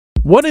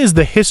What is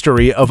the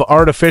history of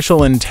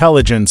artificial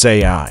intelligence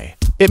AI?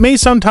 It may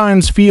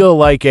sometimes feel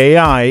like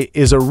AI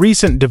is a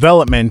recent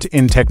development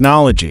in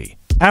technology.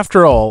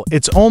 After all,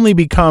 it's only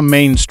become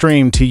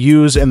mainstream to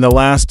use in the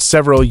last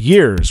several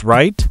years,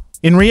 right?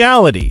 In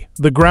reality,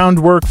 the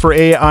groundwork for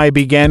AI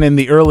began in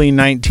the early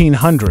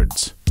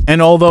 1900s.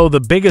 And although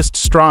the biggest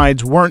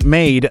strides weren't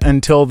made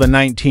until the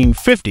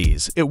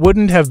 1950s, it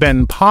wouldn't have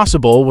been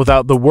possible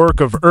without the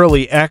work of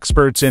early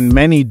experts in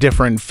many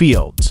different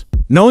fields.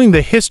 Knowing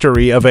the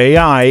history of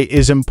AI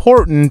is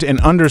important in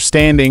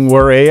understanding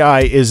where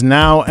AI is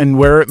now and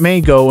where it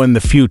may go in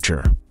the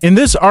future. In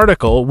this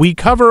article, we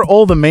cover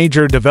all the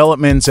major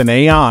developments in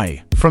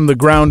AI, from the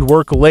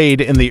groundwork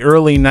laid in the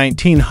early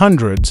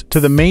 1900s to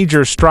the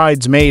major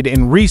strides made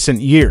in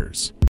recent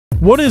years.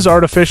 What is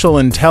artificial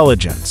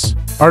intelligence?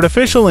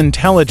 Artificial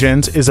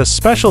intelligence is a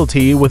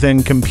specialty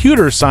within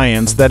computer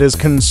science that is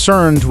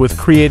concerned with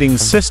creating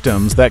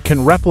systems that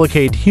can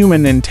replicate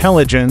human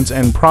intelligence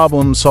and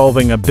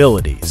problem-solving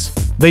abilities.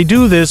 They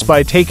do this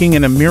by taking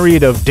in a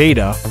myriad of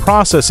data,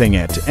 processing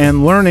it,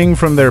 and learning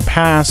from their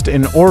past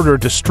in order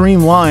to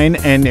streamline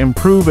and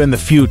improve in the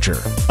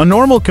future. A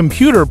normal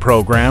computer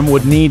program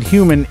would need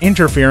human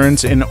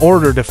interference in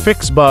order to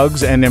fix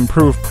bugs and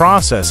improve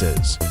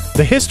processes.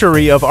 The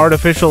history of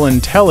artificial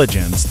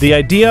intelligence. The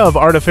idea of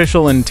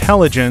artificial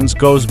intelligence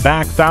goes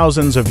back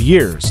thousands of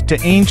years to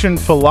ancient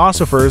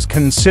philosophers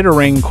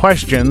considering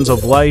questions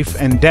of life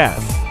and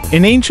death.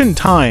 In ancient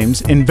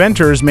times,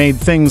 inventors made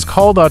things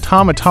called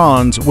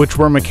automatons, which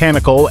were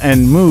mechanical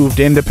and moved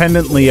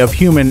independently of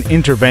human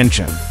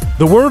intervention.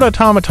 The word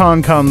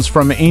automaton comes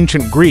from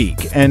ancient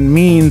Greek and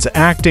means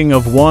acting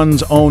of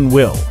one's own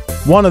will.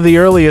 One of the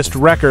earliest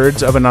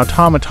records of an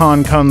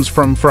automaton comes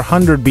from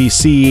 400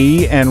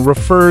 BCE and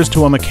refers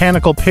to a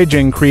mechanical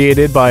pigeon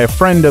created by a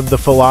friend of the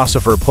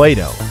philosopher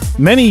Plato.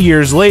 Many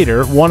years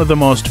later, one of the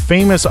most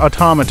famous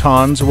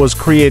automatons was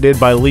created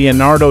by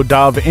Leonardo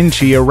da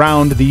Vinci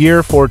around the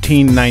year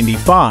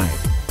 1495.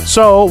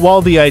 So,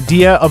 while the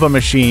idea of a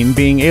machine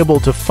being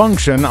able to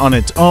function on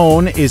its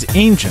own is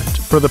ancient,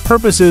 for the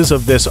purposes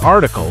of this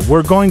article,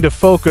 we're going to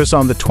focus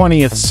on the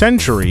 20th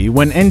century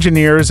when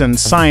engineers and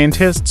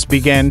scientists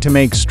began to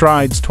make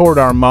strides toward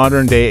our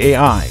modern-day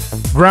AI.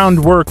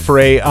 Groundwork for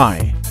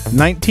AI.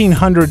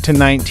 1900 to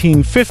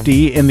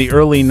 1950. In the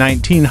early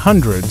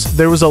 1900s,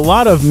 there was a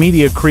lot of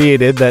media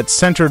created that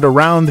centered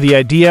around the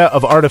idea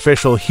of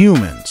artificial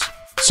humans.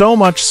 So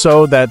much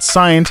so that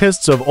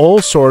scientists of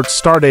all sorts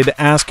started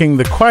asking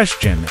the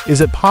question,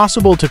 is it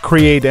possible to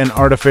create an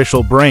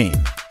artificial brain?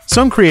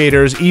 Some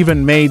creators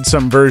even made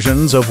some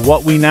versions of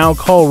what we now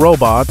call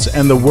robots,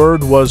 and the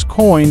word was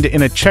coined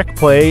in a Czech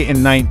play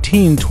in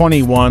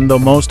 1921, though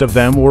most of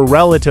them were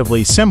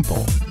relatively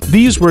simple.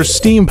 These were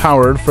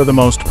steam-powered for the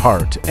most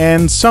part,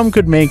 and some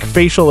could make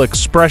facial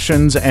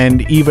expressions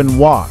and even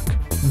walk.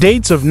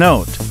 Dates of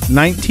note: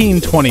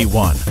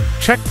 1921.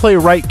 Czech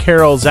playwright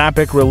Karel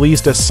Čapek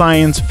released a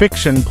science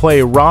fiction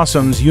play,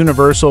 Rossum's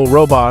Universal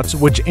Robots,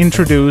 which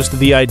introduced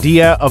the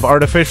idea of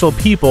artificial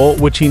people,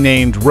 which he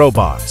named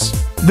robots.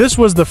 This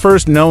was the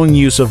first known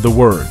use of the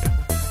word.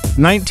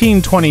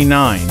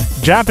 1929.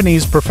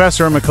 Japanese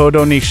professor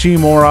Makoto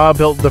Nishimura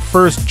built the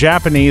first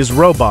Japanese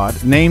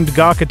robot, named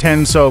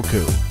Gakuten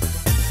Soku.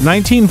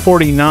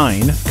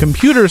 1949,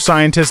 computer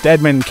scientist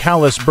Edmund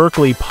Callis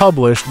Berkeley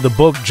published the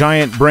book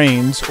Giant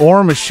Brains,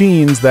 or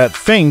Machines That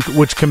Think,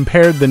 which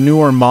compared the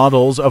newer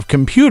models of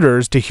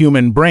computers to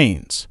human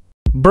brains.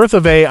 Birth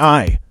of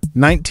AI,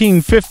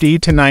 1950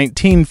 to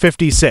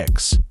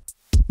 1956.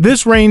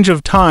 This range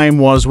of time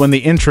was when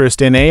the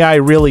interest in AI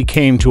really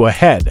came to a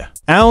head.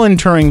 Alan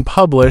Turing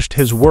published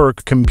his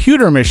work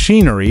Computer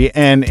Machinery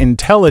and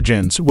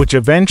Intelligence, which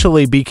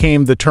eventually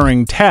became the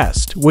Turing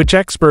test, which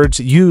experts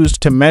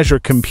used to measure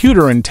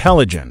computer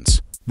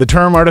intelligence. The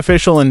term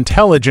artificial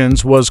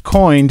intelligence was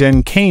coined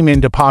and came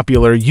into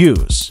popular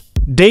use.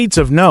 Dates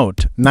of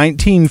note: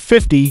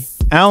 1950.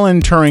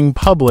 Alan Turing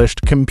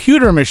published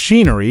Computer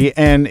Machinery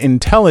and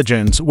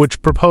Intelligence,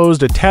 which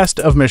proposed a test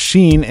of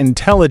machine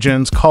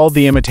intelligence called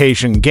the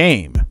imitation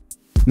game.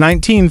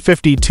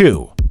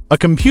 1952. A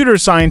computer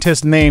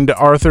scientist named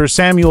Arthur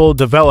Samuel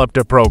developed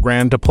a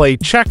program to play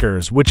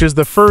checkers, which is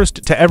the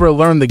first to ever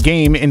learn the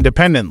game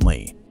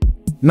independently.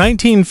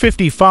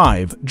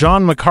 1955.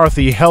 John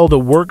McCarthy held a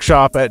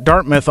workshop at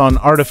Dartmouth on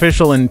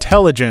artificial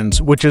intelligence,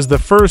 which is the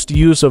first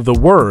use of the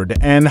word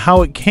and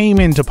how it came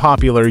into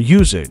popular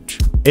usage.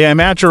 AI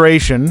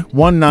maturation,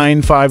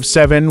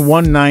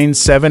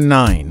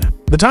 1957-1979.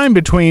 The time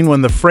between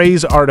when the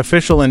phrase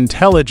artificial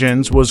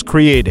intelligence was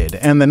created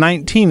and the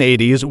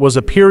 1980s was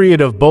a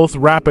period of both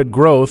rapid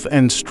growth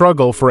and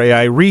struggle for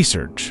AI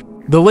research.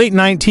 The late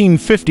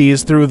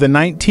 1950s through the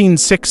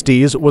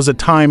 1960s was a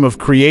time of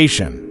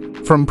creation.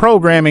 From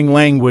programming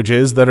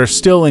languages that are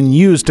still in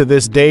use to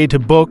this day to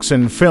books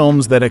and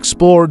films that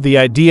explored the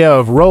idea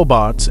of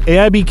robots,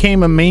 AI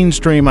became a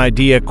mainstream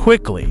idea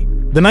quickly.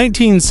 The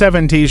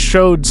 1970s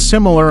showed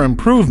similar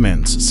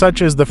improvements,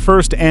 such as the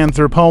first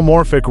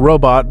anthropomorphic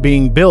robot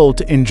being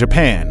built in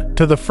Japan,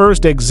 to the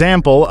first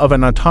example of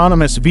an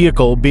autonomous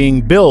vehicle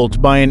being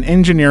built by an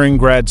engineering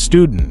grad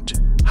student.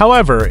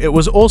 However, it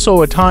was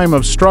also a time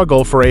of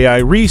struggle for AI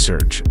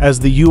research, as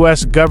the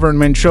US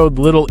government showed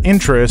little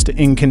interest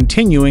in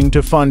continuing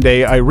to fund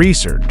AI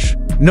research.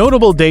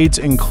 Notable dates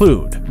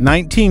include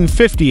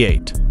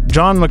 1958.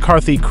 John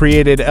McCarthy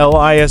created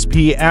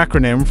LISP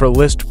acronym for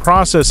List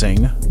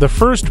Processing, the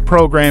first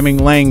programming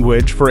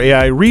language for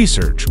AI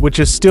research, which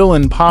is still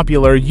in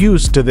popular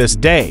use to this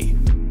day.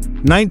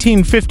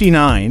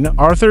 1959,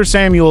 Arthur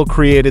Samuel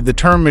created the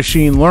term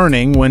machine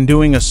learning when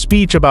doing a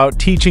speech about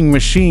teaching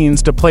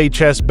machines to play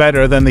chess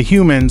better than the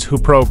humans who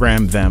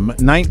programmed them.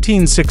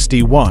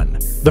 1961,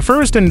 the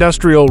first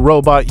industrial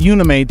robot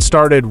Unimate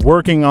started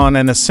working on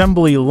an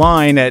assembly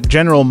line at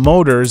General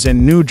Motors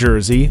in New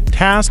Jersey,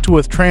 tasked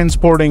with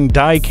transporting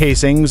die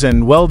casings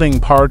and welding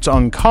parts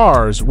on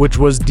cars, which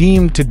was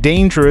deemed too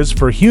dangerous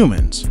for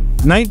humans.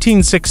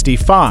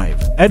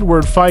 1965,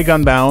 Edward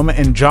Feigenbaum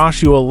and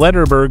Joshua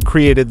Lederberg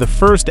created the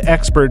first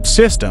expert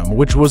system,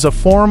 which was a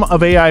form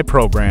of AI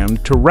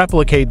programmed to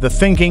replicate the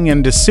thinking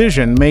and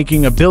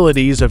decision-making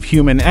abilities of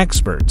human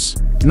experts.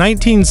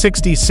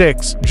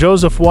 1966,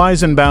 Joseph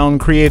Weizenbaum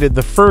created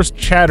the first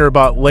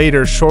chatterbot,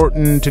 later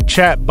shortened to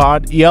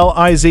chatbot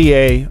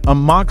ELIZA, a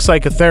mock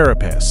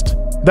psychotherapist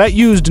that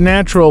used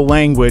natural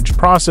language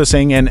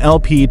processing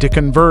NLP to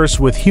converse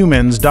with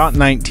humans.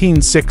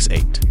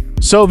 1968,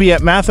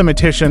 Soviet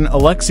mathematician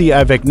Alexei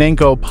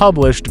Ivakhenko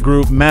published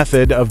group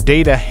method of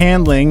data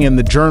handling in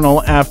the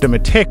journal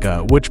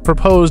Avtomatika, which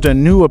proposed a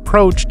new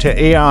approach to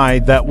AI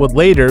that would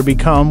later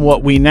become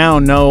what we now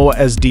know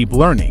as deep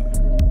learning.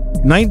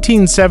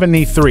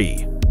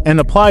 1973, an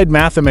applied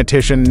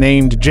mathematician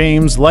named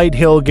James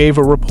Lighthill gave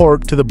a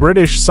report to the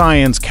British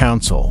Science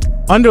Council,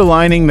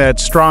 underlining that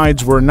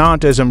strides were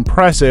not as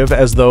impressive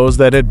as those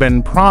that had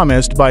been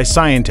promised by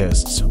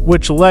scientists,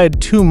 which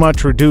led to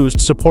much reduced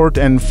support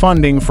and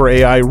funding for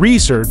AI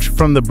research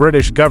from the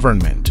British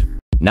government.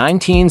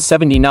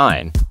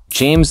 1979,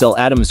 James L.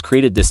 Adams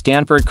created the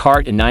Stanford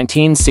cart in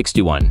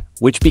 1961,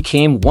 which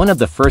became one of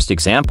the first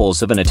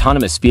examples of an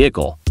autonomous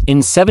vehicle.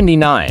 In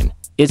 79,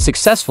 it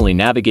successfully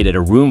navigated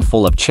a room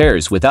full of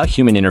chairs without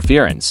human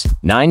interference.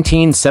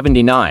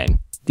 1979,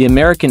 the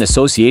American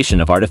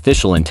Association of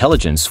Artificial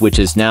Intelligence, which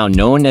is now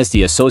known as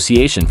the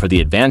Association for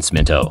the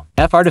Advancement of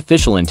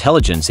Artificial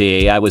Intelligence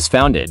 (AAI), was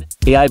founded.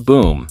 AI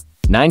boom.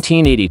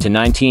 1980 to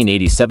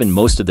 1987.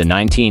 Most of the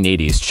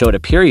 1980s showed a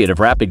period of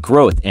rapid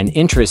growth and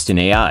interest in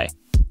AI,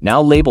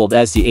 now labeled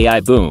as the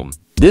AI boom.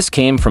 This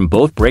came from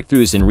both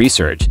breakthroughs in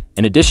research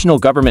and additional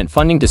government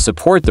funding to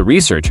support the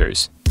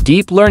researchers.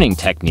 Deep learning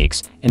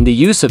techniques and the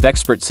use of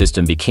expert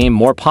system became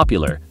more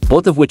popular,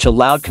 both of which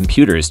allowed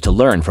computers to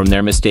learn from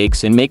their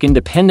mistakes and make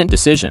independent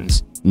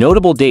decisions.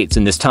 Notable dates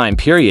in this time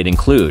period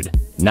include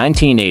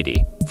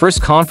 1980. First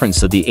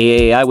conference of the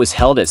AAI was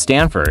held at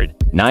Stanford.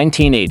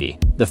 1980.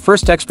 The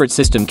first expert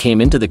system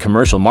came into the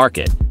commercial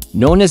market,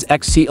 known as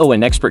XCO,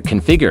 an expert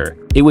configure.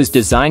 It was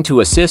designed to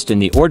assist in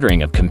the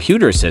ordering of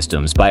computer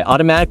systems by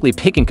automatically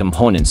picking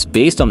components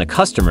based on the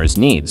customer's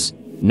needs.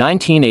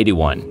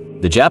 1981.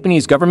 The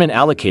Japanese government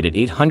allocated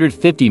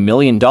 $850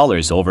 million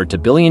over to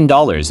 $1 billion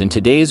in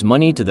today's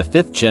money to the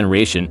fifth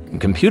generation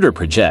computer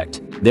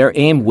project. Their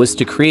aim was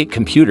to create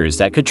computers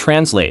that could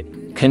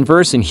translate,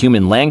 converse in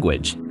human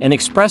language, and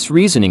express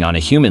reasoning on a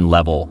human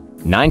level.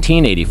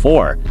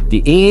 1984,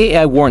 the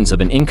AAI warns of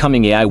an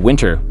incoming AI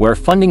winter where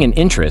funding and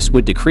interest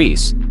would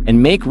decrease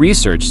and make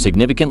research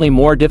significantly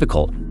more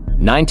difficult.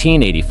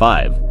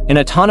 1985, an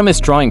autonomous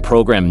drawing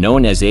program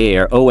known as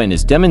AARON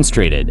is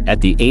demonstrated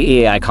at the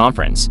AAI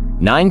conference.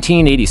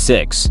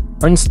 1986,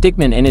 Ernst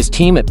Dickmann and his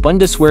team at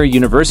Bundeswehr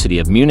University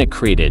of Munich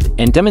created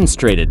and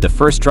demonstrated the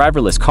first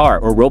driverless car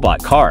or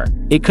robot car.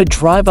 It could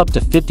drive up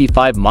to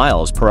 55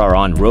 miles per hour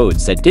on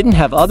roads that didn't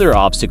have other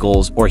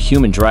obstacles or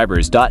human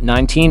drivers.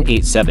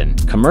 1987,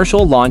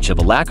 commercial launch of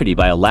Alacrity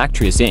by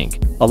Alacrious Inc.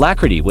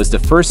 Alacrity was the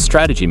first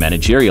strategy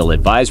managerial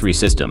advisory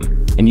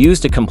system and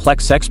used a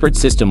complex expert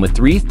system with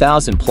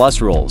 3,000 plus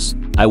roles.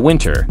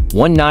 iWinter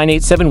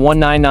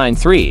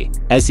 1987-1993.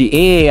 As the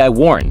AAI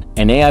warned,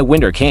 an AI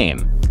winter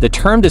came. The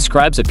term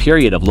describes a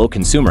period of low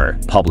consumer,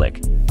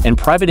 public, and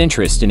private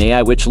interest in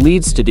AI which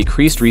leads to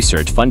decreased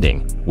research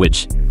funding,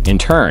 which, in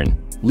turn,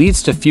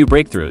 leads to few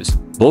breakthroughs.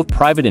 Both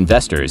private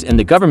investors and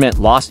the government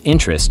lost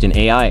interest in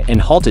AI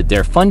and halted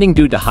their funding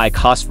due to high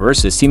cost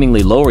versus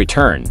seemingly low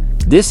return.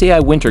 This AI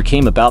winter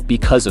came about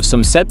because of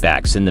some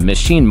setbacks in the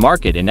machine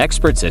market and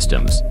expert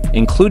systems,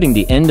 including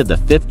the end of the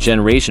fifth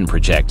generation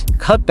project,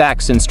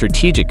 cutbacks in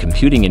strategic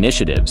computing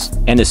initiatives,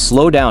 and a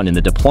slowdown in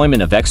the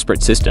deployment of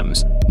expert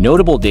systems.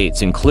 Notable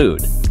dates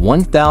include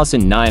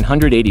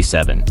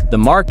 1987. The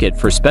market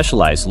for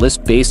specialized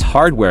Lisp-based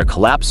hardware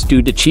collapsed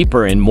due to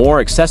cheaper and more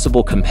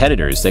accessible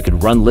competitors that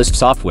could run Lisp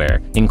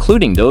software,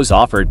 including those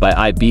offered by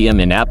IBM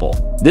and Apple.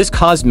 This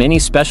caused many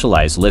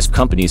specialized Lisp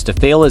companies to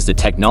fail as the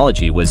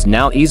technology was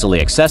now easily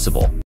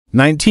accessible.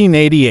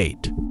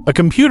 1988. A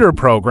computer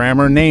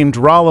programmer named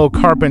Rollo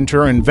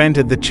Carpenter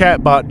invented the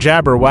chatbot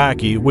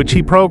Jabberwocky, which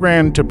he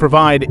programmed to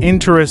provide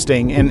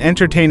interesting and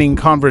entertaining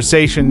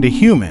conversation to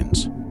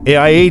humans.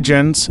 AI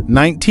agents,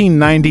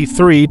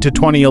 1993 to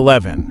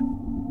 2011.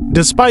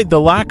 Despite the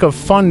lack of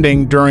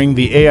funding during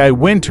the AI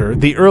winter,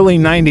 the early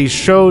 90s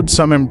showed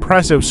some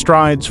impressive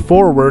strides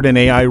forward in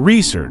AI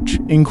research,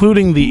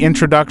 including the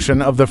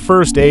introduction of the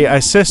first AI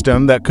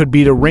system that could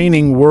beat a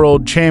reigning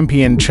world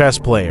champion chess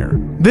player.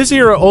 This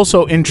era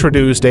also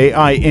introduced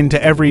AI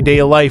into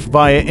everyday life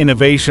via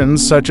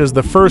innovations such as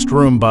the first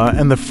Roomba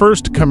and the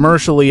first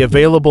commercially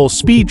available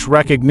speech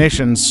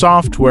recognition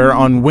software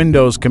on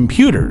Windows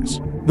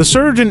computers. The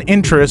surge in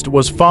interest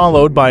was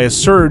followed by a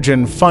surge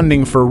in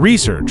funding for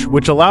research,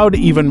 which allowed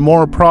even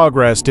more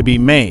progress to be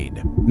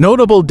made.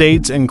 Notable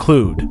dates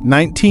include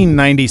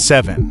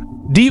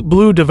 1997. Deep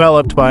Blue,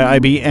 developed by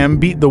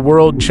IBM, beat the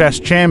world chess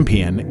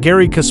champion,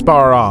 Garry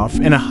Kasparov,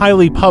 in a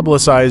highly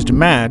publicized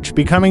match,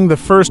 becoming the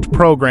first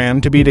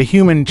program to beat a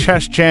human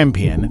chess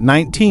champion.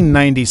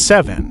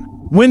 1997.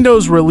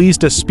 Windows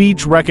released a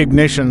speech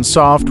recognition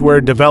software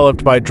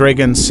developed by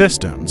Dragon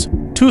Systems.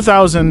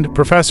 2000,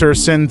 Professor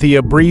Cynthia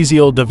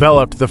Breazeal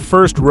developed the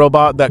first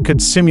robot that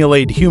could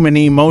simulate human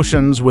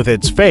emotions with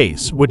its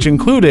face, which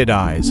included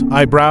eyes,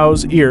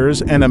 eyebrows,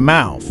 ears, and a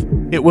mouth.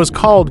 It was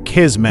called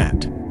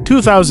Kismet.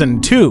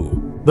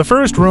 2002, the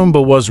first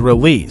Roomba was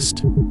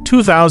released.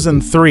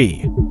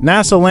 2003,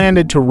 NASA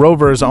landed two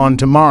rovers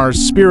onto Mars,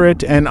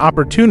 Spirit and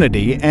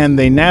Opportunity, and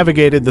they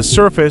navigated the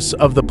surface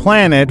of the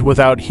planet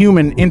without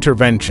human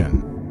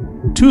intervention.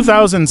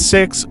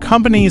 2006,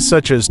 companies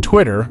such as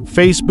Twitter,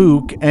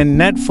 Facebook, and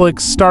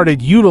Netflix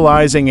started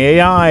utilizing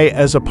AI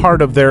as a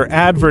part of their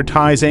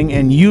advertising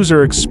and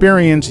user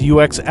experience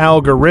UX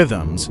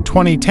algorithms.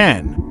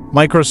 2010,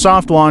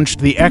 Microsoft launched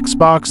the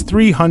Xbox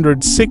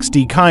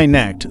 360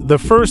 Kinect, the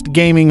first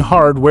gaming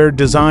hardware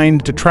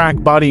designed to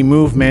track body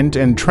movement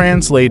and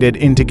translate it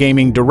into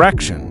gaming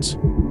directions.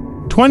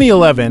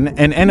 2011,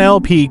 an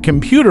NLP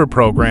computer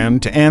program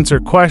to answer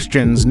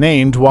questions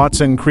named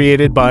Watson,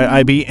 created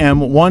by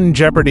IBM, won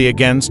Jeopardy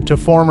against two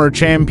former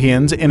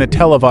champions in a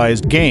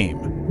televised game.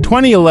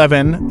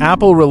 2011,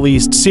 Apple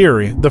released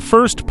Siri, the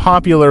first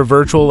popular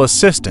virtual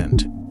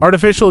assistant.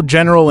 Artificial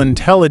General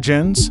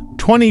Intelligence,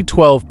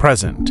 2012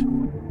 present.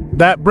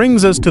 That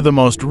brings us to the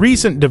most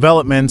recent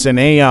developments in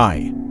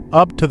AI,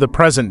 up to the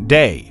present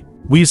day.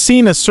 We've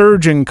seen a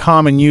surge in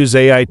common use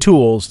AI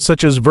tools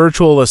such as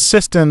virtual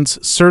assistants,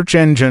 search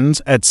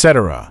engines,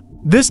 etc.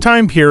 This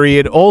time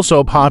period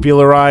also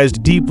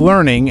popularized deep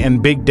learning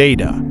and big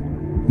data.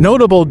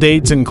 Notable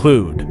dates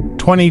include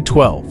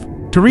 2012.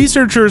 Two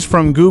researchers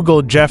from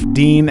Google, Jeff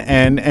Dean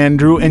and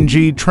Andrew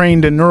Ng,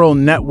 trained a neural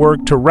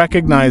network to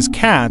recognize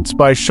cats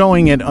by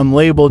showing it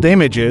unlabeled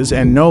images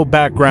and no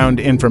background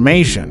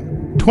information.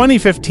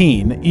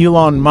 2015,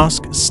 Elon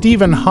Musk,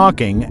 Stephen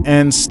Hawking,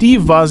 and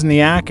Steve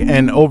Wozniak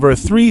and over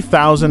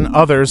 3,000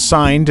 others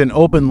signed an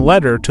open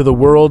letter to the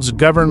world's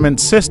government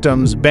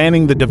systems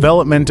banning the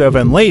development of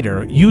and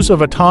later use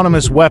of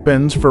autonomous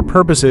weapons for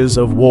purposes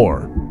of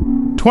war.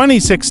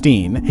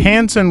 2016,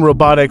 Hanson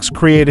Robotics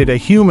created a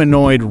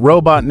humanoid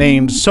robot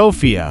named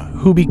Sophia,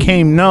 who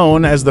became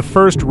known as the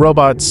first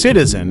robot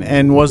citizen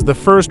and was the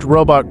first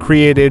robot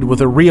created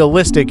with a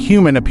realistic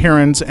human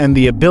appearance and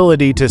the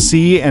ability to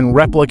see and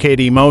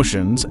replicate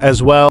emotions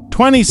as well.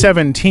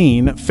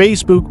 2017,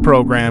 Facebook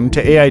programmed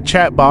to AI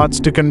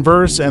chatbots to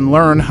converse and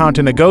learn how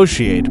to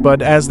negotiate,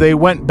 but as they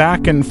went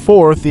back and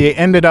forth, they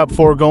ended up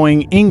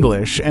foregoing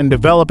English and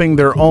developing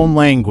their own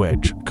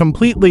language,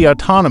 completely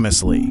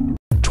autonomously.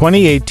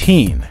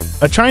 2018,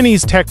 a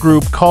Chinese tech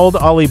group called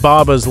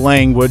Alibaba's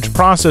language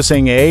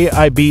processing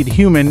AI beat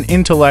human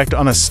intellect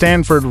on a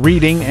Stanford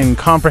reading and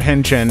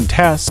comprehension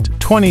test.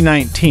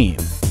 2019,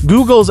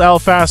 Google's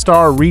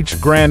AlphaStar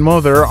reached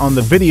grandmother on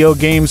the video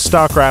game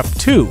StarCraft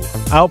 2,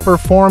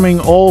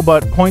 outperforming all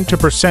but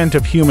 0.2%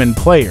 of human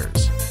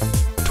players.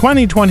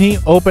 2020,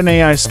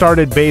 OpenAI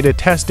started beta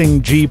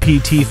testing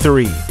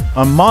GPT-3,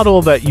 a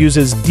model that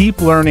uses deep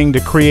learning to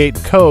create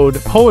code,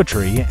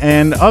 poetry,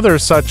 and other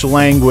such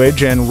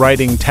language and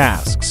writing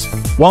tasks.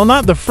 While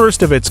not the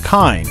first of its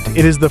kind,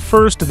 it is the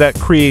first that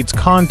creates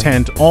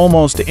content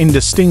almost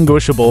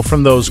indistinguishable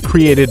from those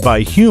created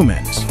by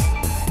humans.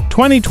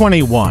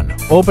 2021,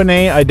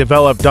 OpenAI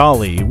developed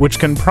DALL-E, which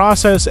can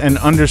process and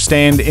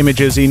understand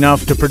images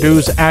enough to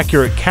produce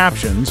accurate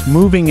captions,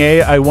 moving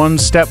AI one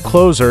step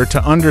closer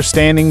to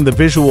understanding the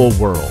visual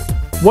world.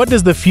 What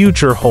does the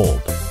future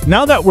hold?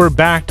 Now that we're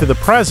back to the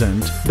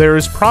present, there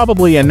is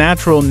probably a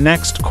natural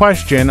next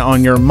question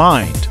on your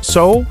mind.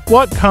 So,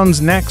 what comes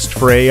next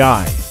for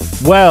AI?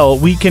 Well,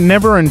 we can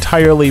never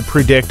entirely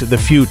predict the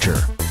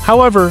future.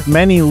 However,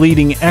 many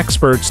leading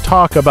experts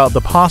talk about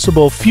the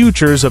possible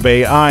futures of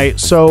AI,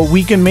 so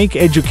we can make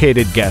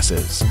educated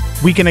guesses.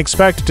 We can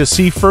expect to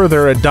see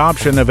further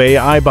adoption of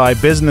AI by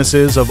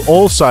businesses of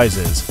all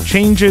sizes,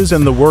 changes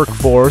in the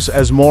workforce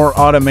as more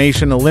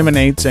automation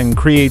eliminates and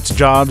creates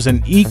jobs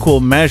in equal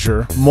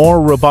measure, more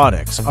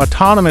robotics,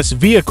 autonomous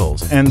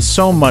vehicles, and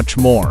so much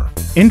more.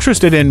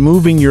 Interested in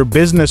moving your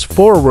business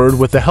forward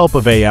with the help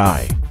of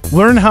AI?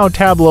 Learn how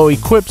Tableau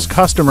equips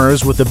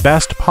customers with the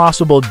best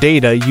possible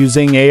data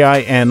using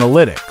AI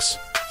analytics.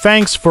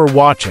 Thanks for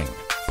watching.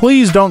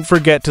 Please don't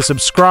forget to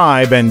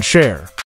subscribe and share.